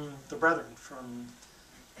from the brethren, from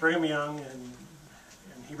Brigham Young and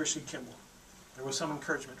Heber C. Kimball. There was some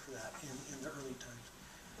encouragement for that in the early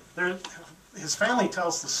times. His family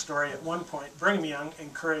tells the story at one point. Brigham Young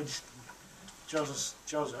encouraged Jacob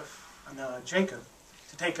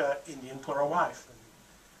to take an Indian plural wife. And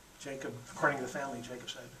Jacob, according to the family, Jacob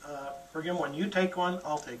said, Brigham, when you take one,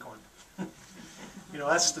 I'll take one.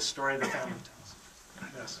 That's the story the family tells.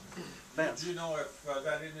 Yes. Vance. Do you know if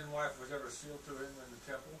that Indian wife was ever sealed to him in the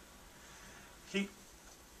temple?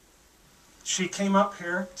 She came up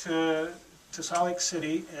here to Salt Lake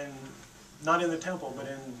City, and not in the temple, but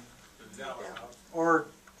in Endowment house. or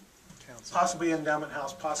possibly Endowment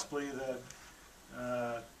House, possibly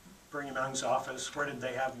the Brigham Young's office. Where did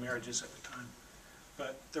they have marriages at the time?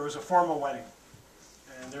 But there was a formal wedding,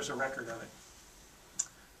 and there's a record of it.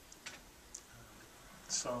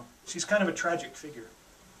 So she's kind of a tragic figure.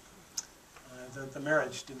 The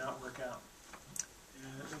marriage did not work out.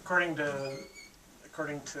 According to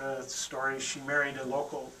the story, she married a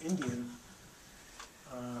local Indian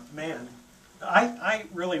man. I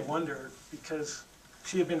really wonder, because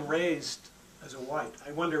she had been raised as a white,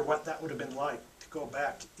 I wonder what that would have been like to go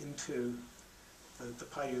back into the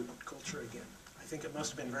Paiute culture again. I think it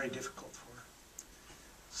must have been very difficult for her.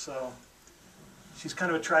 So she's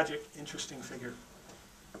kind of a tragic, interesting figure.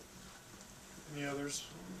 Any others?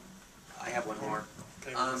 I have one more.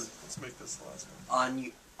 Okay, let's make this the last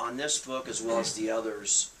one. On this book, as well as the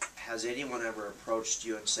others, has anyone ever approached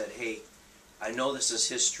you and said, hey, I know this is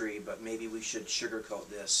history, but maybe we should sugarcoat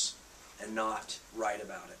this and not write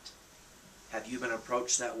about it? Have you been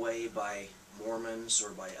approached that way by Mormons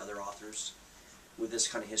or by other authors with this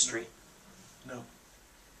kind of history? No.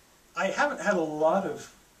 I haven't had a lot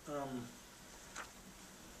of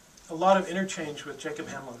interchange with Jacob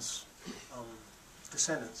Hamlin's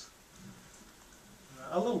descendants.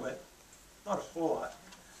 A little bit, not a whole lot.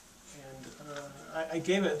 And I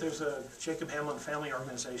gave it, there's a Jacob Hamlin family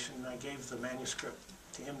organization, and I gave the manuscript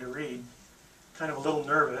to him to read, kind of a little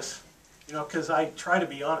nervous, because I try to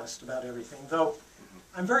be honest about everything, though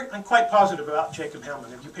I'm quite positive about Jacob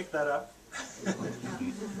Hamlin. Have you picked that up?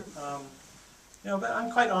 But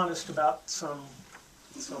I'm quite honest about some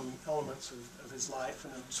elements of his life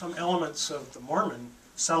and some elements of the Mormon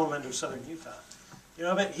settlement of southern Utah.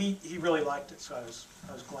 But he really liked it, so I was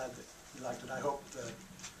glad that he liked it. I hope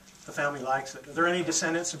the family likes it. Are there any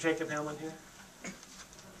descendants of Jacob Hamlin here?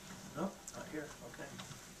 No, not here. Okay.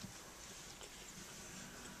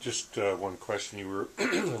 Just one question. You were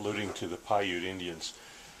alluding to the Paiute Indians.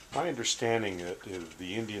 My understanding of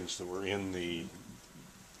the Indians that were in the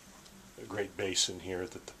Great Basin here,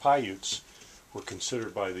 that the Paiutes were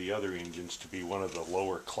considered by the other Indians to be one of the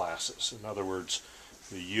lower classes. In other words,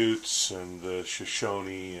 Utes and the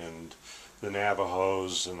Shoshone and the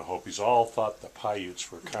Navajos and the Hopis all thought the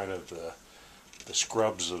Paiutes were kind of the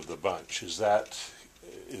scrubs of the bunch.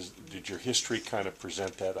 Did your history kind of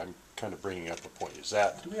present that? I'm kind of bringing up a point. Is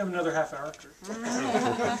that? Do we have another half hour?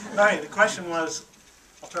 All right, the question was,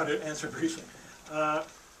 I'll try to answer briefly.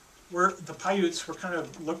 The Paiutes were kind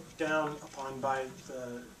of looked down upon by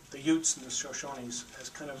the Utes and the Shoshones as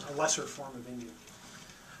kind of a lesser form of Indian.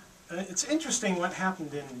 It's interesting what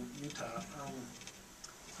happened in Utah.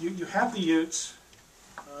 You have the Utes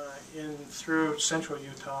through central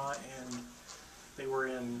Utah, and they were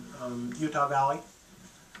in Utah Valley,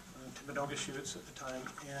 Timpanogos Utes at the time,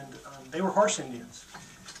 and they were horse Indians.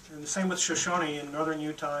 And the same with Shoshone in northern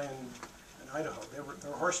Utah and Idaho. They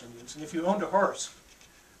were horse Indians. And if you owned a horse,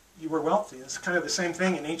 you were wealthy. It's kind of the same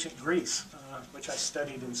thing in ancient Greece, which I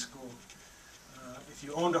studied in school. If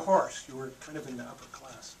you owned a horse, you were kind of in the upper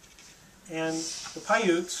class. And the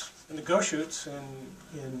Paiutes and the Goshutes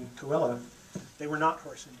in Tooele, they were not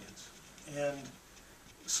horse Indians. And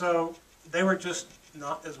so they were just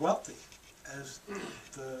not as wealthy as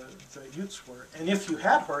the Utes were. And if you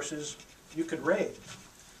had horses, you could raid.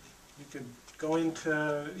 You could go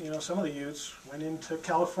into, some of the Utes went into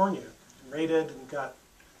California and raided and got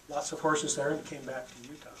lots of horses there and came back to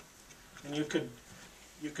Utah. And you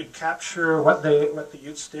could capture what the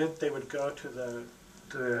Utes did. They would go to the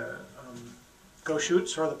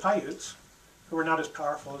Goshutes or the Paiutes, who were not as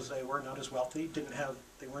powerful as they were, not as wealthy,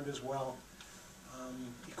 they weren't as well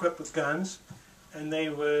equipped with guns, and they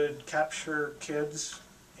would capture kids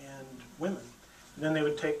and women. And then they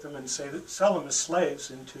would take them and sell them as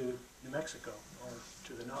slaves into New Mexico or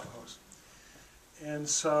to the Navajos. And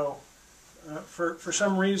so, for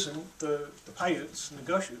some reason, the Paiutes and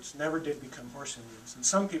the Goshutes never did become horse Indians. And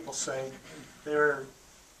some people say they're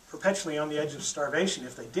perpetually on the edge of starvation.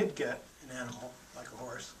 If they did get an animal, like a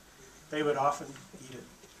horse, they would often eat it.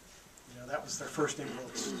 That was their first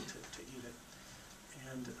impulse, to eat it.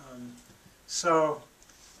 And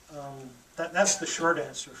that's the short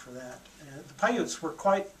answer for that. And the Paiutes were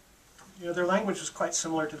quite, their language was quite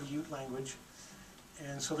similar to the Ute language.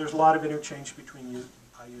 And so there's a lot of interchange between Ute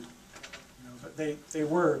and Paiute. But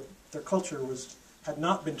their culture had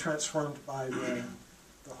not been transformed by the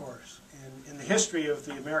horse. And in the history of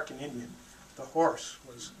the American Indian, the horse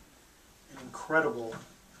was an incredible,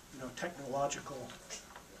 technological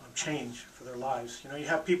change for their lives. You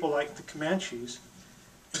have people like the Comanches,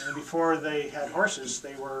 and before they had horses,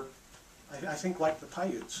 they were, I think, like the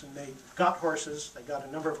Paiutes, and they got horses. They got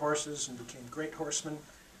a number of horses and became great horsemen.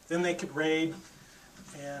 Then they could raid,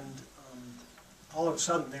 and all of a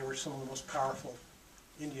sudden they were some of the most powerful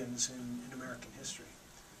Indians in American history.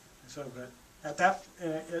 So, but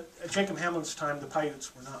at Jacob Hamlin's time, the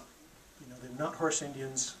Paiutes were not, they were not horse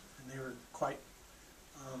Indians, and they were quite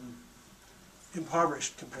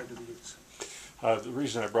impoverished compared to the Utes. The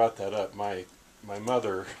reason I brought that up, my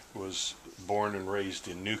mother was born and raised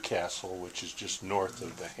in Newcastle, which is just north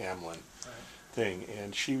of the Hamlin thing,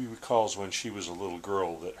 and she recalls when she was a little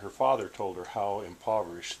girl that her father told her how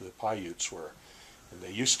impoverished the Paiutes were. And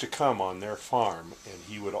they used to come on their farm, and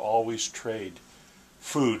he would always trade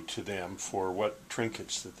food to them for what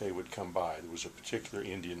trinkets that they would come by. There was a particular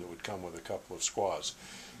Indian that would come with a couple of squaws.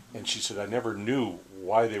 And she said, I never knew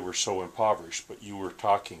why they were so impoverished, but you were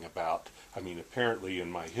talking about, apparently in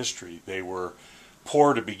my history, they were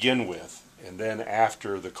poor to begin with, and then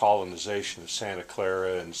after the colonization of Santa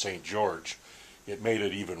Clara and St. George, it made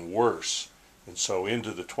it even worse. And so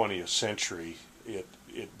into the 20th century,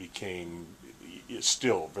 it's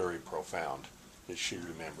still very profound, as she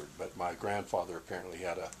remembered. But my grandfather apparently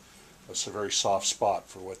had a very soft spot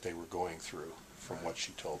for what they were going through, from what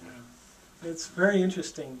she told me. It's very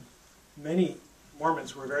interesting. Many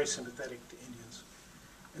Mormons were very sympathetic to Indians.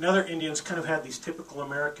 And other Indians kind of had these typical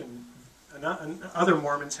American, and other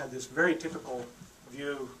Mormons had this very typical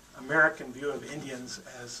American view of Indians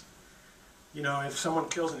as, if someone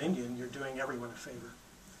kills an Indian, you're doing everyone a favor.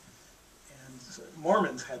 And so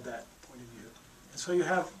Mormons had that point of view. And so you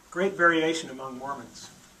have great variation among Mormons.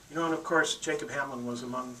 And of course, Jacob Hamlin was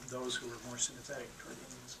among those who were more sympathetic toward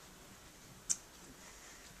Indians.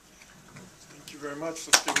 Thank you very much.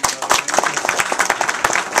 Let's give him another hand.